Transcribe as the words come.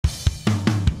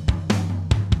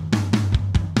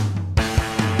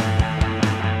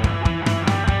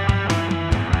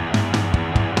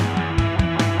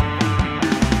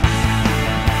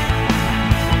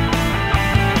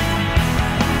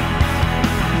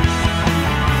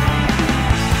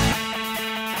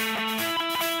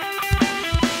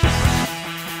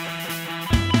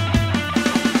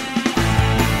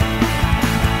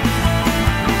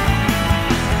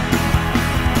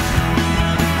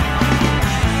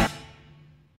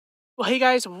Well, hey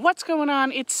guys, what's going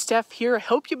on? It's Steph here. I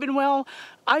hope you've been well.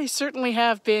 I certainly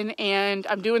have been, and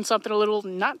I'm doing something a little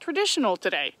not traditional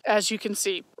today. As you can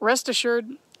see, rest assured,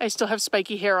 I still have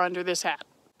spiky hair under this hat.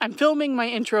 I'm filming my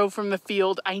intro from the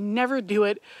field. I never do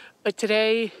it, but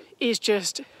today is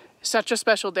just such a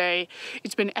special day.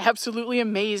 It's been absolutely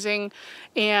amazing,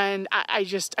 and I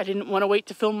didn't want to wait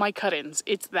to film my cut-ins.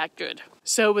 It's that good.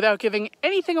 So without giving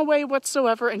anything away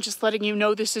whatsoever and just letting you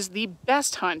know this is the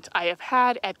best hunt I have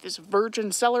had at this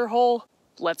virgin cellar hole,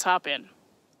 let's hop in.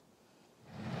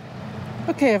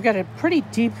 Okay, I've got a pretty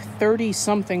deep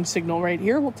 30-something signal right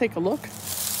here. We'll take a look.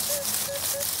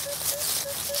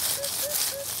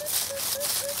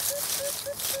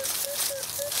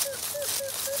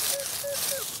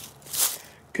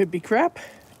 Could be crap,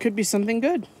 could be something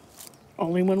good.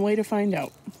 Only one way to find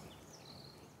out.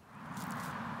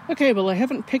 Okay, well, I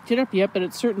haven't picked it up yet, but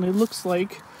it certainly looks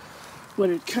like what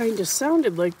it kind of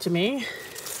sounded like to me.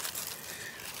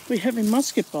 We have a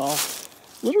musket ball.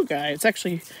 Little guy. It's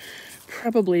actually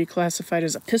probably classified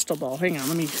as a pistol ball. Hang on,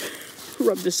 let me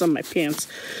rub this on my pants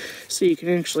so you can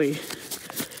actually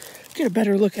get a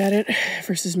better look at it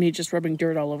versus me just rubbing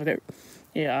dirt all over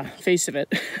the face of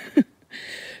it.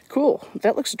 Cool.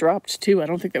 That looks dropped, too. I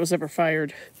don't think that was ever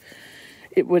fired.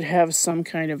 It would have some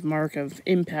kind of mark of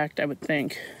impact, I would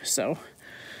think. So,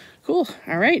 cool.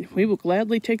 All right. We will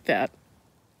gladly take that.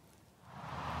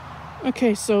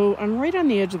 Okay, so I'm right on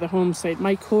the edge of the home site.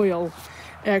 My coil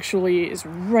actually is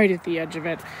right at the edge of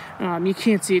it. You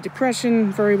can't see a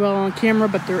depression very well on camera,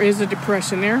 but there is a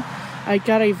depression there. I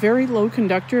got a very low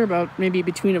conductor, about maybe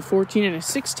between a 14 and a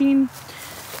 16,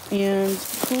 and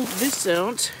pulled this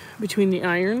out between the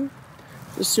iron,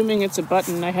 assuming it's a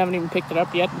button. I haven't even picked it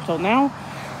up yet until now.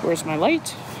 Where's my light?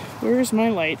 Where's my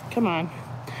light? Come on.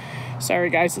 Sorry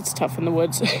guys, it's tough in the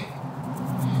woods. Let's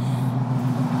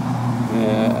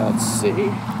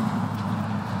see.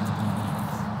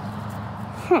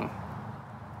 Huh.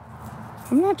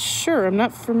 I'm not sure. I'm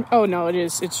not from... Oh, no, it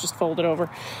is. It's just folded over.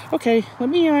 Okay, let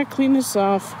me clean this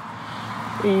off.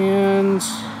 And...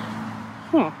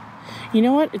 Huh. You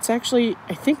know what? It's actually,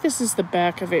 I think this is the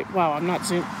back of it. Wow, I'm not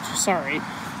sorry.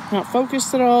 Not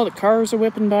focused at all. The cars are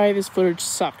whipping by. This footage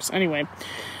sucks. Anyway,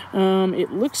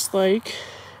 it looks like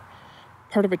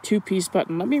part of a two-piece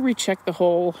button. Let me recheck the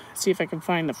hole, see if I can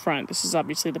find the front. This is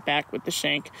obviously the back with the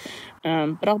shank.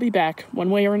 But I'll be back one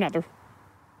way or another.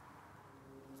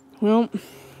 Well,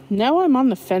 now I'm on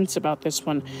the fence about this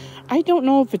one. I don't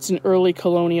know if it's an early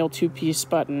colonial two-piece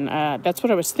button. That's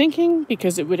what I was thinking,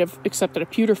 because it would have accepted a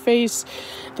pewter face.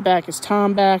 The back is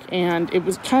tomback, and it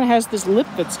was kind of has this lip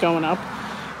that's going up,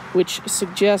 which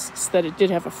suggests that it did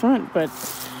have a front. But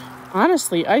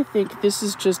honestly, I think this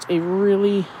is just a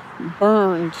really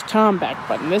burned tomback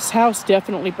button. This house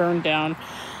definitely burned down.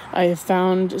 I have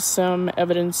found some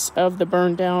evidence of the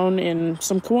burn down in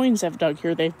some coins I've dug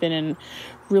here. They've been in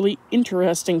really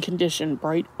interesting condition,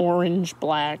 bright orange,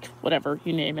 black, whatever,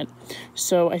 you name it.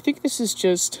 So I think this is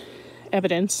just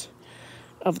evidence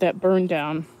of that burn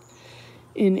down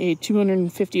in a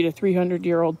 250 to 300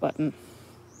 year old button.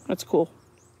 That's cool.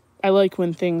 I like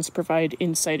when things provide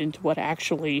insight into what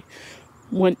actually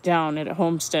went down at a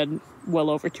homestead well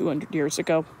over 200 years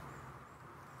ago.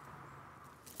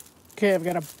 Okay, I've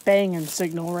got a banging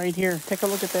signal right here. Take a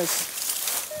look at this.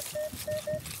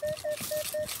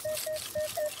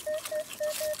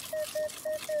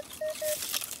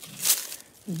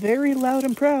 Very loud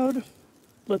and proud.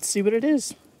 Let's see what it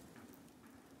is.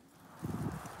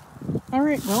 All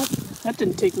right, well, that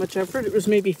didn't take much effort. It was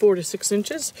maybe 4 to 6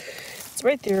 inches. It's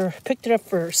right there. Picked it up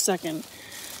for a second.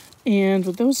 And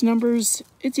with those numbers,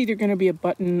 it's either going to be a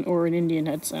button or an Indian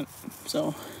head scent.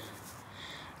 So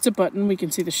it's a button. We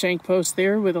can see the shank post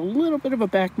there with a little bit of a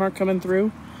back mark coming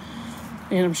through.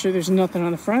 And I'm sure there's nothing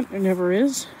on the front. There never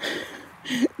is.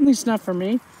 At least not for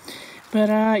me. But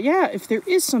yeah, if there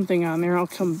is something on there, I'll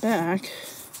come back.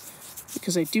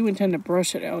 Because I do intend to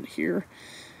brush it out here.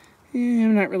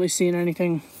 I'm not really seeing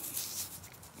anything.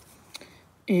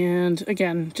 And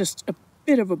again, just a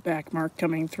bit of a back mark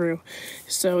coming through.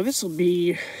 So this will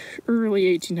be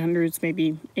early 1800s,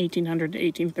 maybe 1800 to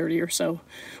 1830 or so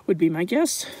would be my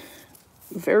guess.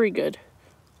 Very good.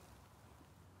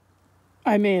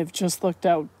 I may have just lucked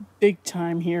out big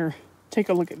time here. Take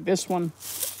a look at this one.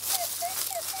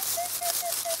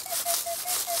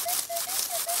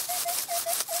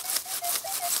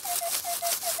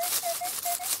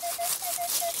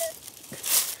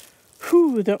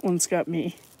 Whew, that one's got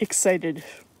me excited.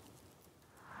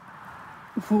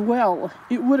 Well,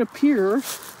 it would appear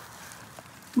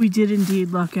we did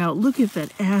indeed luck out. Look at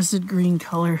that acid green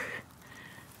color.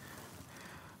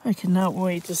 I cannot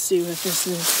wait to see what this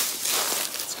is.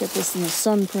 It's Get this in the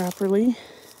sun properly.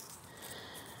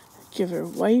 Give it a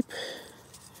wipe.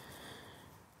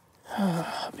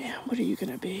 Oh man, what are you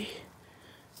gonna be?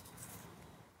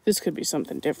 This could be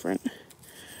something different,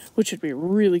 which would be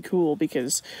really cool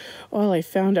because all I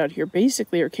found out here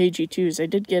basically are KG2s. I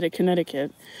did get a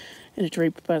Connecticut and a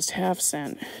Drape Bust half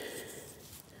cent.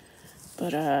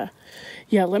 But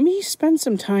yeah, let me spend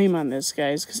some time on this,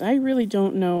 guys, because I really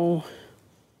don't know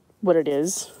what it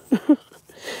is.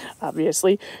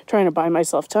 Obviously, trying to buy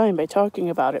myself time by talking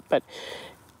about it, but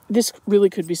this really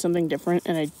could be something different,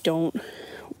 and I don't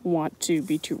want to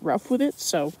be too rough with it,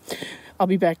 so I'll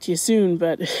be back to you soon,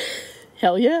 but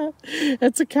hell yeah,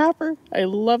 that's a copper. I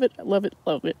love it, love it,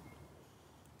 love it.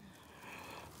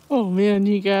 Oh man,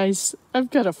 you guys, I've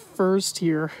got a first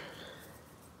here.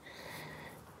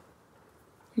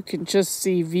 You can just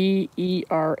see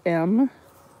VERM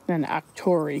and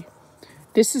Octori.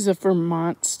 This is a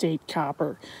Vermont state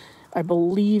copper. I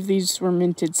believe these were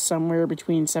minted somewhere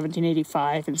between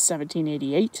 1785 and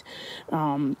 1788.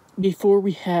 Before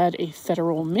we had a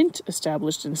federal mint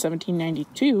established in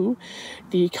 1792,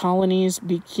 the colonies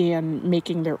began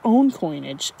making their own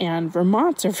coinage, and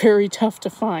Vermonts are very tough to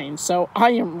find, so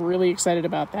I am really excited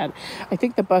about that. I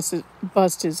think the bust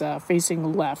is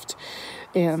facing left,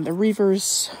 and the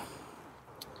reverse...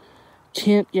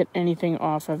 Can't get anything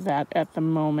off of that at the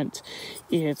moment.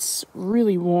 It's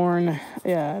really worn.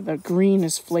 The green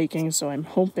is flaking, so I'm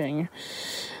hoping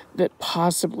that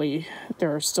possibly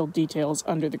there are still details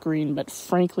under the green, but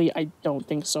frankly, I don't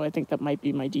think so. I think that might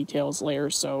be my details layer,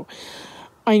 so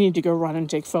I need to go run and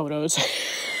take photos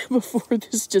before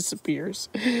this disappears.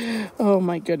 Oh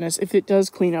my goodness. If it does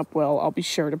clean up well, I'll be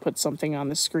sure to put something on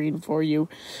the screen for you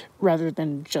rather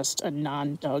than just a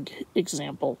non-dug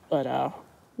example, but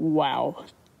wow,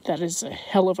 that is a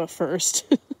hell of a first.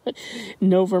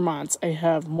 No Vermonts. I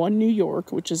have one New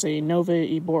York, which is a Nova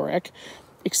Eborek,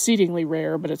 exceedingly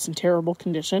rare, but it's in terrible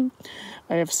condition.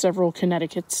 I have several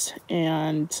Connecticut's,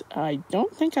 and I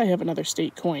don't think I have another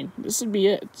state coin. This would be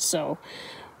it. So,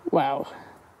 wow,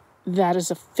 that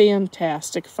is a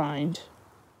fantastic find.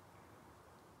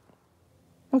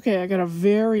 Okay, I got a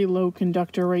very low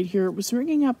conductor right here. It was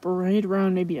ringing up right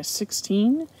around maybe a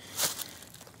 16.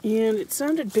 And it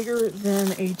sounded bigger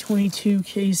than a 22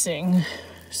 casing.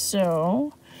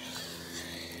 So,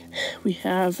 we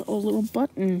have a little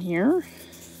button here.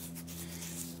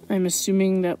 I'm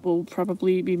assuming that will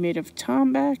probably be made of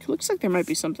tomback. Looks like there might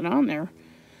be something on there.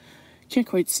 Can't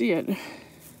quite see it. The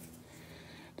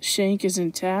shank is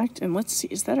intact. And let's see,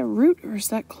 is that a root or is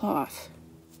that cloth?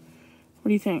 What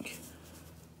do you think?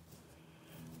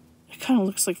 It kind of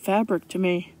looks like fabric to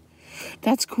me.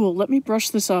 That's cool. Let me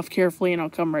brush this off carefully and I'll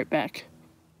come right back.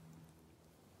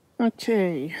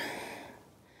 Okay.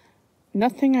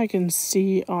 Nothing I can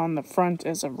see on the front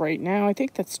as of right now. I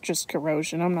think that's just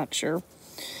corrosion. I'm not sure.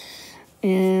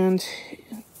 And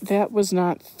that was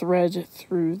not thread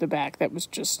through the back. That was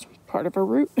just part of a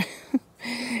root.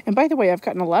 And by the way, I've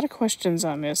gotten a lot of questions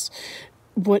on this.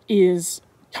 What is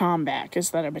tomback?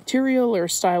 Is that a material or a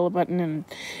style of button? And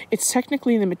it's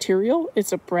technically the material.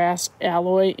 It's a brass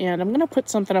alloy, and I'm going to put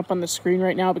something up on the screen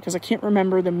right now because I can't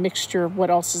remember the mixture of what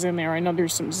else is in there. I know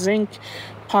there's some zinc,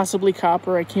 possibly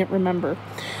copper, I can't remember.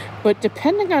 But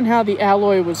depending on how the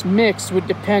alloy was mixed would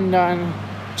depend on...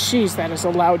 Geez, that is a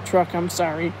loud truck, I'm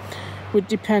sorry. Would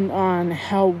depend on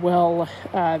how well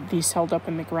these held up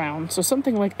in the ground. So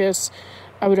something like this,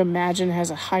 I would imagine,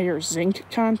 has a higher zinc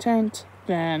content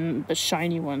than the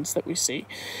shiny ones that we see.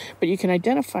 But you can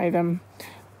identify them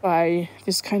by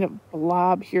this kind of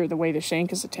blob here, the way the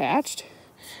shank is attached.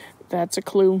 That's a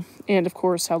clue. And of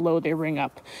course, how low they ring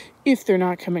up if they're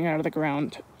not coming out of the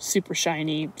ground. Super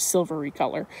shiny, silvery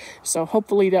color. So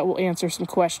hopefully that will answer some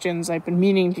questions. I've been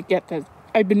meaning to get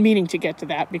to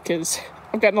that because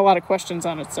I've gotten a lot of questions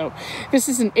on it. So this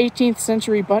is an 18th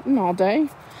century button all day.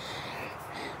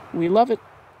 We love it.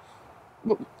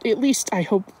 Well, at least I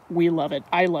hope we love it.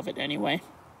 I love it anyway.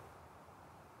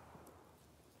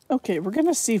 Okay, we're going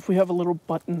to see if we have a little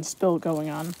button spill going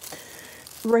on.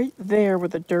 Right there where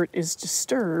the dirt is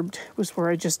disturbed was where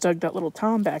I just dug that little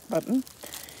tomback button.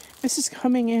 This is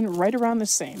coming in right around the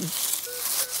same.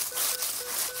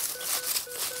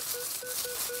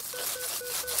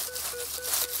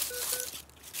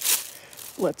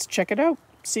 Let's check it out.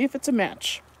 See if it's a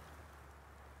match.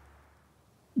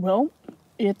 Well,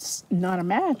 it's not a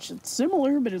match. It's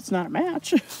similar, but it's not a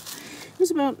match. It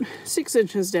was about 6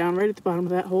 inches down, right at the bottom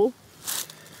of that hole.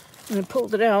 And I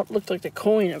pulled it out. Looked like a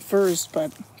coin at first,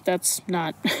 but that's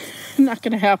not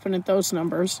going to happen at those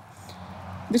numbers.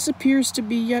 This appears to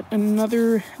be yet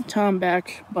another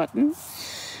tomback button.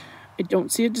 I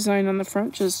don't see a design on the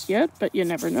front just yet, but you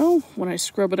never know. When I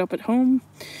scrub it up at home,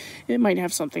 it might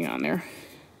have something on there.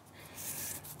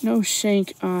 No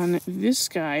shank on this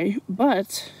guy,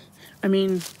 but, I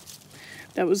mean,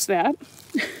 that was that.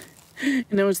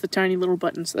 And that was the tiny little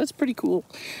button, so that's pretty cool.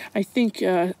 I think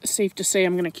safe to say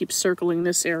I'm going to keep circling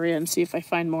this area and see if I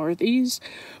find more of these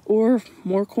or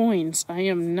more coins. I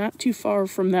am not too far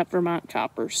from that Vermont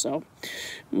copper, so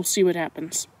we'll see what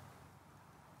happens.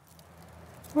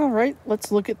 All right,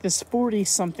 let's look at this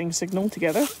 40-something signal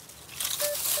together.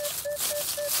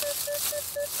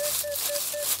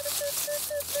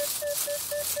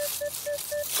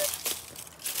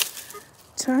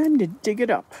 Time to dig it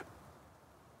up.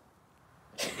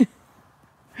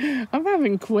 I'm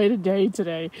having quite a day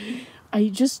today.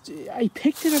 I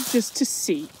picked it up just to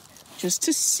see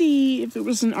if it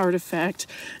was an artifact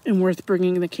and worth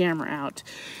bringing the camera out.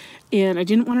 And I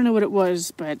didn't want to know what it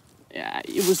was, but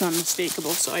it was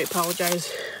unmistakable, so I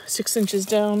apologize. 6 inches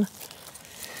down.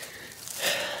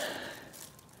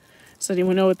 Does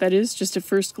anyone know what that is, just at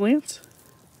first glance?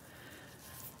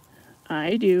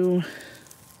 I do.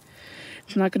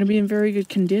 It's not going to be in very good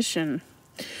condition.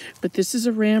 But this is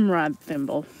a ramrod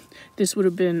thimble. This would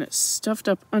have been stuffed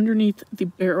up underneath the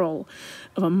barrel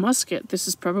of a musket. This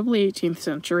is probably 18th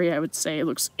century, I would say. It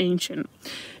looks ancient.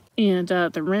 And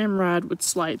the ramrod would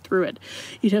slide through it.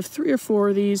 You'd have 3 or 4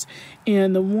 of these,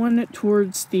 and the one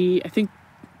towards the, I think,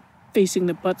 facing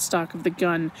the buttstock of the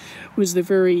gun was the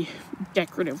very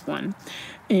decorative one.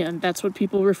 And that's what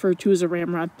people refer to as a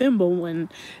ramrod thimble, and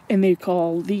they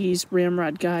call these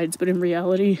ramrod guides, but in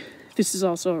reality, this is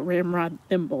also a ramrod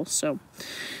thimble, so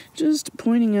just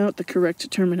pointing out the correct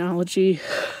terminology.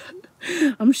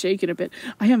 I'm shaking a bit.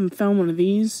 I haven't found one of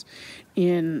these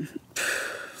in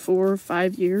 4 or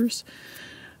 5 years.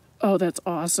 Oh, that's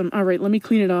awesome. All right, let me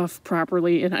clean it off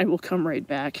properly, and I will come right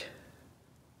back.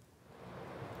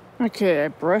 Okay, I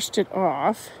brushed it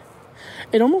off.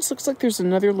 It almost looks like there's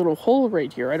another little hole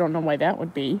right here. I don't know why that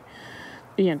would be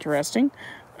interesting.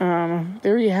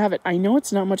 There you have it. I know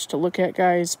it's not much to look at,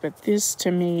 guys, but this to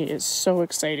me is so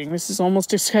exciting. This is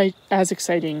almost as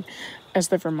exciting as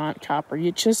the Vermont copper.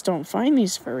 You just don't find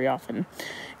these very often.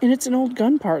 And it's an old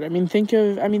gun part. I mean,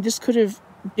 this could have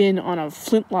been on a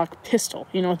flintlock pistol.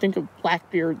 You know, think of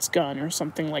Blackbeard's gun or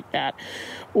something like that.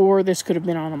 Or this could have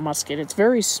been on a musket. It's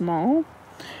very small,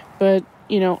 but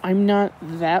you know, I'm not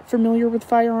that familiar with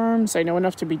firearms. I know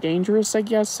enough to be dangerous, I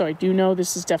guess, so I do know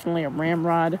this is definitely a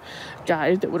ramrod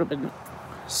guide that would have been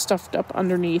stuffed up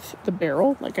underneath the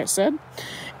barrel, like I said,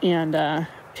 and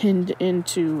pinned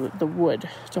into the wood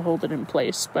to hold it in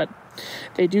place. But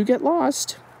they do get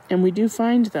lost, and we do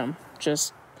find them,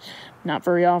 just not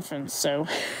very often, so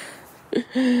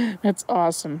that's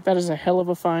awesome. That is a hell of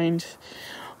a find.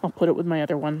 I'll put it with my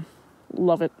other one.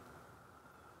 Love it.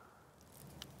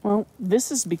 Well,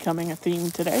 this is becoming a theme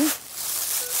today.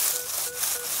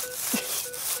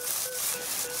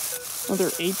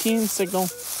 Another 18 signal.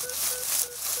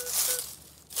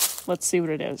 Let's see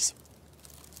what it is.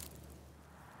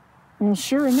 Well,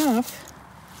 sure enough,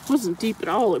 it wasn't deep at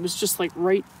all. It was just like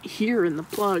right here in the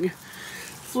plug.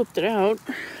 Flipped it out.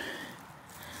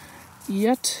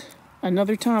 Yet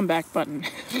another Tomback button.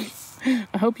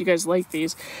 I hope you guys like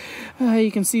these.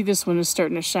 You can see this one is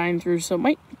starting to shine through, so it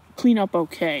might clean up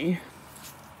okay.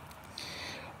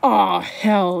 Oh,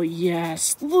 hell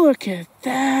yes. Look at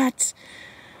that.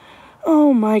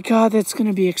 Oh my god, that's going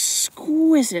to be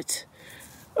exquisite.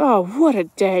 Oh, what a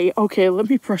day. Okay, let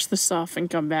me brush this off and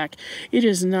come back. It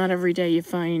is not every day you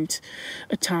find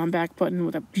a Tomback button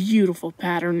with a beautiful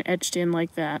pattern etched in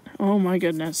like that. Oh my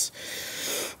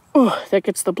goodness. Oh, that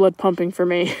gets the blood pumping for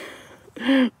me.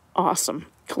 Awesome.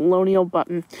 Colonial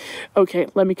button. Okay,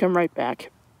 let me come right back.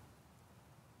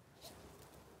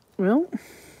 Well,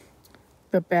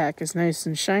 the back is nice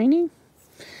and shiny,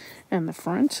 and the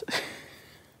front.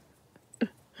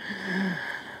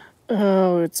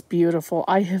 Oh, it's beautiful.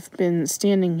 I have been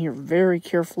standing here very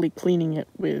carefully cleaning it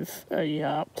with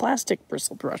a plastic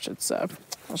bristle brush.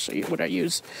 I'll show you what I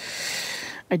use.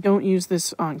 I don't use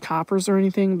this on coppers or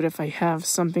anything, but if I have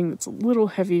something that's a little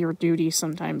heavier duty,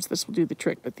 sometimes this will do the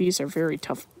trick. But these are very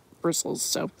tough bristles,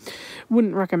 so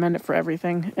wouldn't recommend it for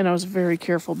everything. And I was very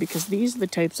careful because these are the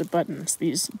types of buttons,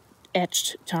 these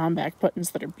etched Tomback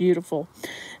buttons that are beautiful,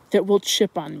 that will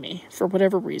chip on me for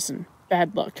whatever reason.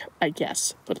 Bad luck, I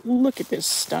guess. But look at this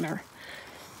stunner.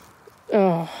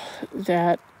 Oh,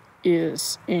 that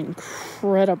is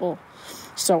incredible.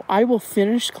 So I will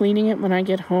finish cleaning it when I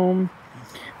get home.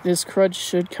 This crud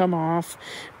should come off,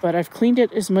 but I've cleaned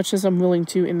it as much as I'm willing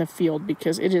to in the field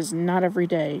because it is not every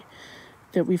day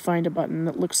that we find a button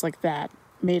that looks like that,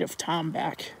 made of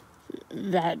Tomback.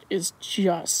 that is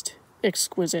just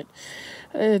exquisite.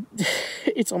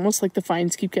 It's almost like the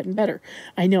finds keep getting better.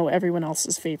 I know everyone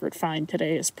else's favorite find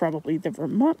today is probably the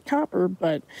Vermont copper,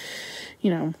 but you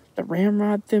know, the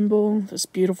ramrod thimble, this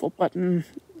beautiful button,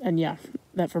 and yeah,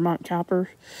 that Vermont copper.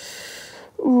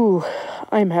 Ooh,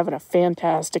 I'm having a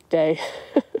fantastic day.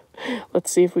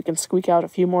 Let's see if we can squeak out a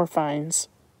few more finds.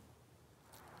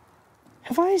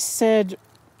 Have I said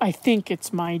I think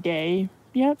it's my day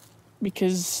yet?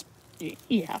 Because,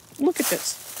 yeah, look at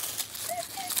this.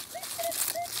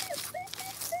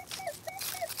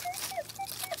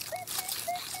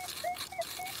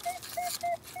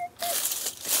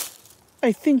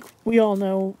 I think we all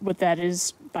know what that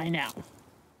is by now.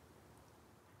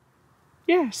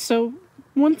 Yeah, so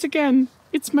once again,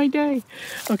 it's my day.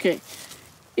 Okay,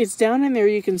 it's down in there.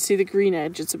 You can see the green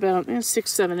edge. It's about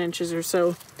 6-7 inches or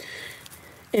so.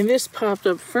 And this popped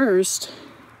up first,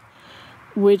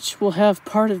 which will have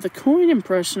part of the coin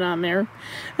impression on there.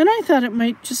 And I thought it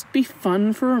might just be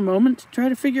fun for a moment to try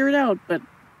to figure it out, but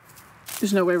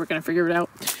there's no way we're going to figure it out.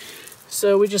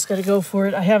 So we just got to go for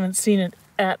it. I haven't seen it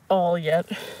at all yet.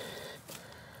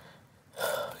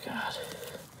 Oh, God.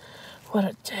 What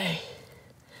a day.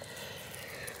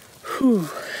 Whew.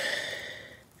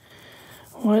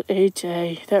 What a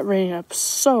day. That rang up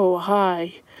so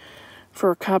high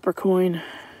for a copper coin.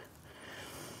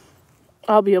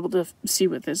 I'll be able to see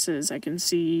what this is. I can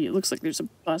see, it looks like there's a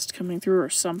bust coming through or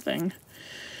something.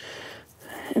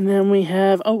 And then we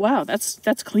have, oh wow, that's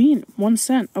clean. 1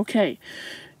 cent. Okay.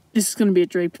 This is going to be a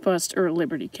draped bust or a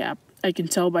Liberty cap. I can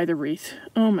tell by the wreath.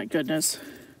 Oh my goodness.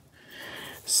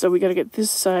 So we got to get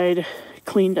this side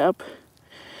cleaned up.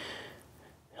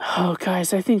 Oh,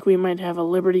 guys, I think we might have a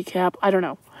Liberty cap. I don't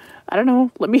know.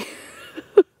 Let me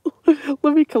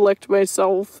let me collect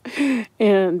myself,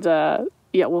 and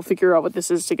yeah, we'll figure out what this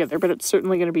is together. But it's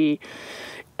certainly going to be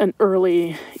an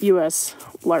early U.S.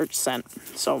 large cent.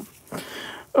 So,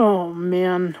 oh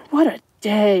man, what a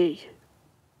day!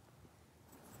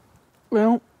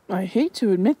 Well, I hate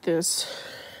to admit this.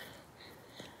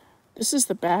 This is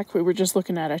the back we were just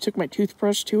looking at. I took my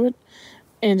toothbrush to it,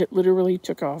 and it literally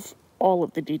took off all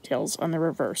of the details on the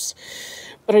reverse.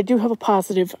 But I do have a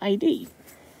positive ID.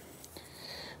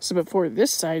 So before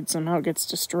this side somehow gets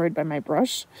destroyed by my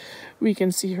brush, we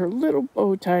can see her little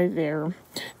bow tie there.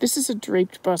 This is a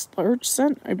draped bust large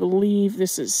cent. I believe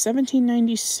this is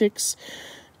 1796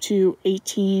 to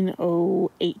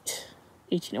 1808.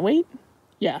 1808?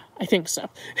 Yeah, I think so.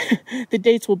 The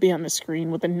dates will be on the screen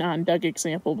with a non-dug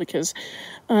example because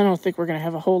I don't think we're going to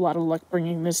have a whole lot of luck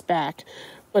bringing this back.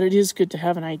 But it is good to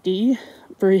have an ID.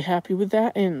 Very happy with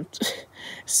that. And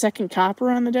second copper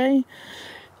on the day.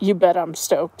 You bet I'm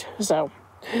stoked. So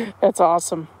that's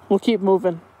awesome. We'll keep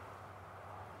moving.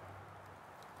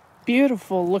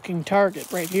 Beautiful looking target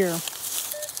right here.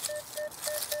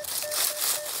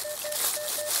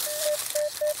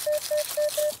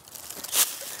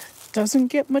 Doesn't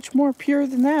get much more pure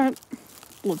than that.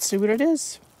 Let's see what it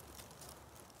is.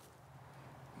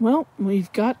 Well,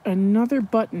 we've got another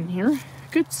button here.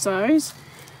 Good size.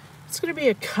 It's going to be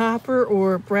a copper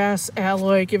or brass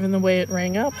alloy given the way it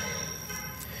rang up.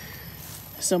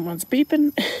 Someone's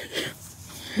beeping.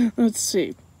 Let's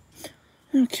see.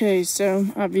 Okay, so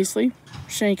obviously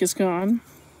shank is gone.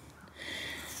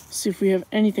 Let's see if we have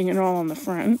anything at all on the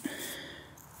front.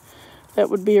 That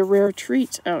would be a rare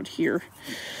treat out here.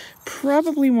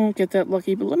 Probably won't get that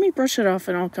lucky, but let me brush it off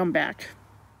and I'll come back.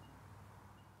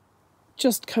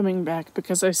 Just coming back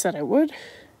because I said I would.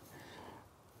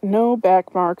 No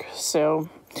back mark, so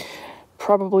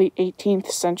probably 18th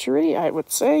century, I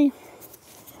would say.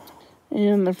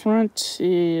 And the front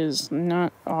is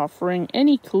not offering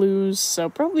any clues, so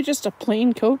probably just a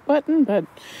plain coat button, but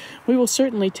we will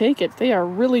certainly take it. They are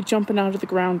really jumping out of the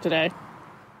ground today.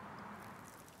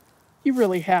 You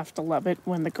really have to love it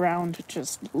when the ground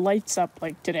just lights up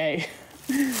like today.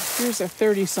 Here's a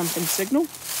 30-something signal.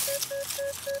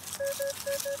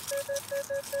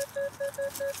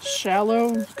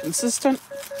 Shallow, consistent.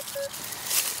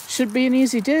 Should be an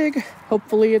easy dig.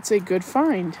 Hopefully it's a good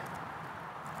find.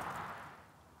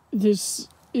 This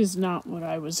is not what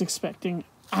I was expecting.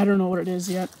 I don't know what it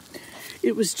is yet.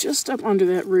 It was just up under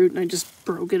that root and I just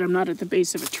broke it. I'm not at the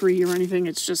base of a tree or anything.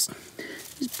 It's just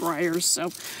these briars, so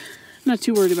I'm not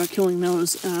too worried about killing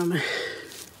those. And I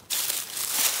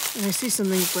see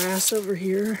something brass over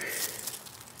here.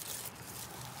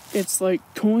 It's like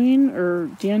coin or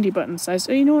dandy button size.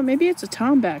 Oh, you know what? Maybe it's a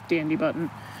tomback dandy button.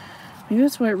 Maybe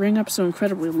that's why it rang up so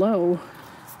incredibly low.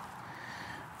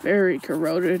 Very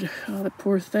corroded. Oh, the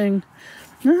poor thing.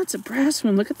 No, it's a brass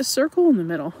one. Look at the circle in the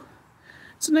middle.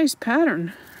 It's a nice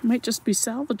pattern. It might just be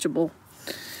salvageable.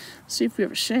 See if we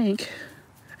have a shank.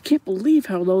 I can't believe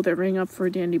how low they rang up for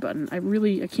a dandy button.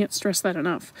 I can't stress that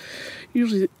enough.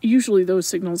 Usually those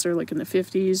signals are like in the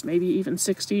 50s, maybe even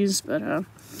 60s, but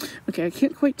okay, I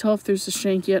can't quite tell if there's a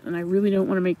shank yet, and I really don't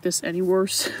want to make this any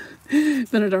worse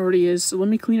than it already is, so let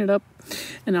me clean it up,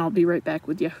 and I'll be right back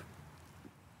with you.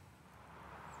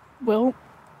 Well,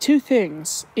 two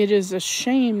things. It is a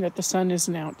shame that the sun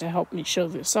isn't out to help me show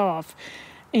this off,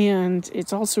 and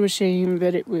it's also a shame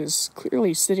that it was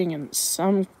clearly sitting in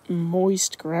some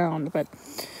moist ground, but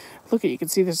look, you can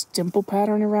see this dimple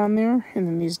pattern around there, and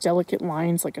then these delicate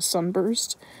lines like a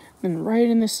sunburst. And right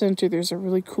in the center, there's a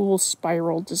really cool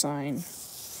spiral design.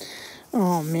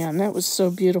 Oh man, that was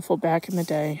so beautiful back in the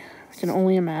day. I can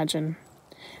only imagine.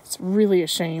 It's really a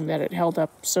shame that it held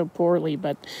up so poorly,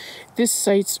 but this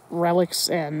site's relics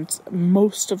and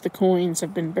most of the coins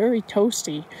have been very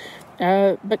toasty.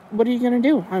 But what are you going to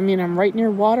do? I mean, I'm right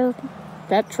near water.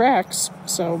 That tracks.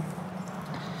 So,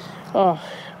 oh,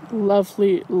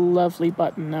 lovely, lovely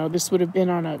button, though. This would have been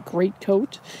on a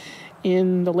greatcoat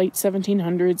in the late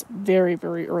 1700s, very,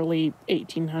 very early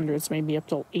 1800s, maybe up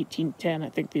till 1810. I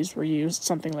think these were used,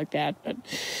 something like that. But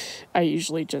I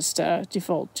usually just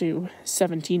default to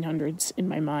 1700s in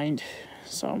my mind.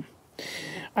 So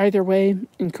either way,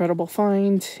 incredible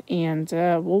find, and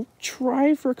we'll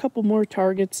try for a couple more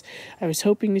targets. I was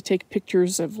hoping to take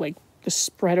pictures of like the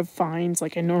spread of finds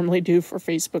like I normally do for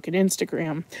Facebook and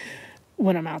Instagram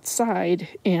when I'm outside,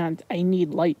 and I need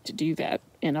light to do that,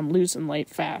 and I'm losing light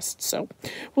fast, so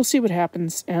we'll see what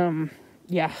happens.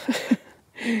 Yeah,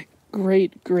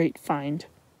 great find.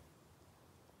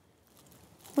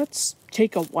 Let's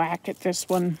take a whack at this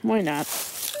one. Why not?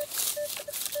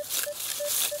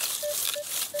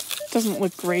 Doesn't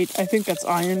look great. I think that's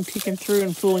iron peeking through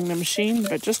and fooling the machine,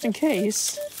 but just in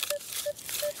case,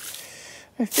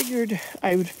 I figured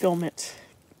I would film it.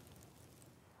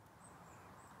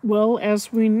 Well,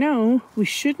 as we know, we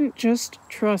shouldn't just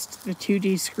trust the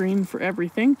 2D screen for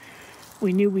everything.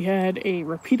 We knew we had a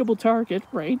repeatable target,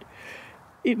 right?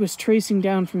 It was tracing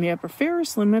down from the upper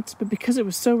ferrous limits, but because it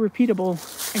was so repeatable,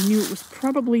 I knew it was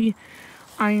probably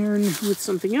iron with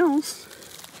something else.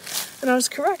 And I was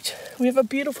correct. We have a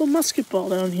beautiful musket ball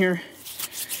down here.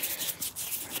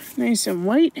 Nice and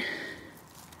white.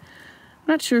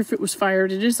 Not sure if it was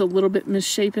fired. It is a little bit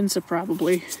misshapen, so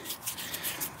probably.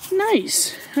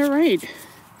 Nice. All right.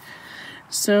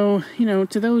 So, you know,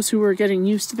 to those who are getting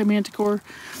used to the Manticore,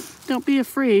 don't be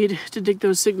afraid to dig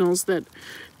those signals that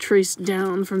trace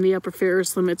down from the upper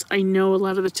ferrous limits. I know a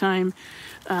lot of the time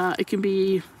it can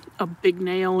be a big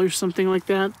nail or something like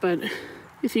that, but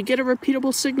if you get a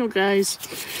repeatable signal, guys,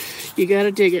 you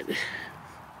gotta dig it.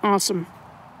 Awesome.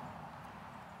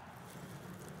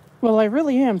 Well, I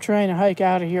really am trying to hike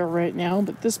out of here right now,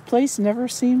 but this place never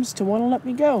seems to want to let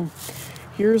me go.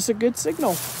 Here's a good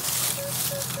signal.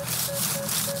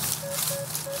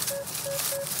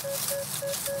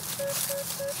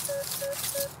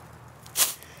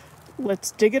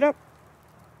 Let's dig it up.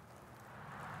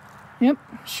 Yep,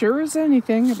 sure as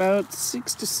anything, about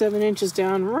 6 to 7 inches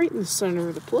down, right in the center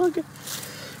of the plug.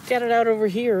 Got it out over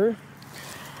here.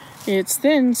 It's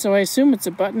thin, so I assume it's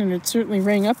a button, and it certainly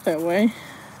rang up that way.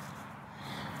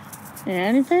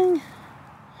 Anything?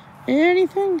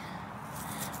 Anything?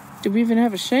 Do we even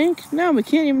have a shank? No, we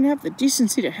can't even have the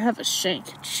decency to have a shank.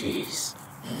 Jeez.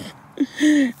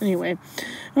 Anyway,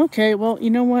 okay, well,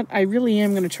 you know what? I really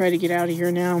am going to try to get out of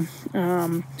here now.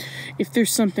 If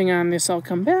there's something on this, I'll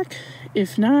come back.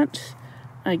 If not,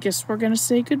 I guess we're going to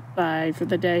say goodbye for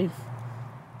the day.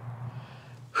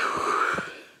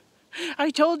 I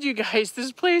told you guys,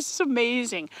 this place is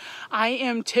amazing. I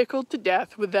am tickled to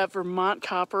death with that Vermont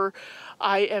copper.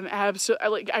 I am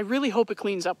absolutely, I really hope it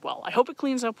cleans up well. I hope it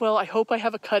cleans up well. I hope I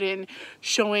have a cut-in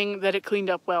showing that it cleaned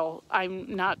up well.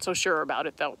 I'm not so sure about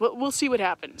it, though. We'll see what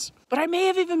happens. But I may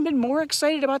have even been more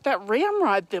excited about that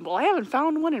ramrod thimble. I haven't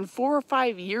found one in 4 or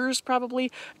 5 years,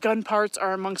 probably. Gun parts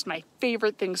are amongst my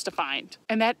favorite things to find.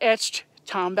 And that etched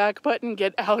Tomback button,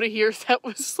 get out of here, that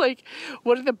was like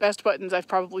one of the best buttons I've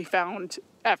probably found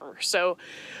ever. So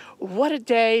what a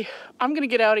day. I'm gonna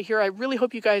get out of here. I really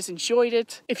hope you guys enjoyed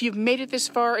it. If you've made it this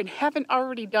far and haven't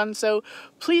already done so,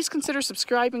 please consider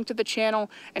subscribing to the channel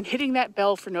and hitting that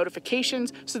bell for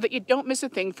notifications so that you don't miss a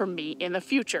thing from me in the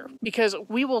future, because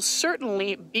we will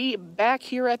certainly be back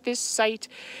here at this site,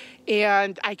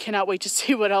 and I cannot wait to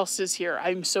see what else is here.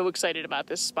 I'm so excited about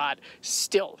this spot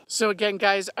still. So again,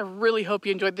 guys, I really hope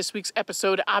you enjoyed this week's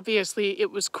episode. Obviously,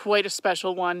 it was quite a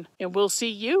special one, and we'll see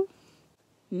you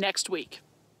next week.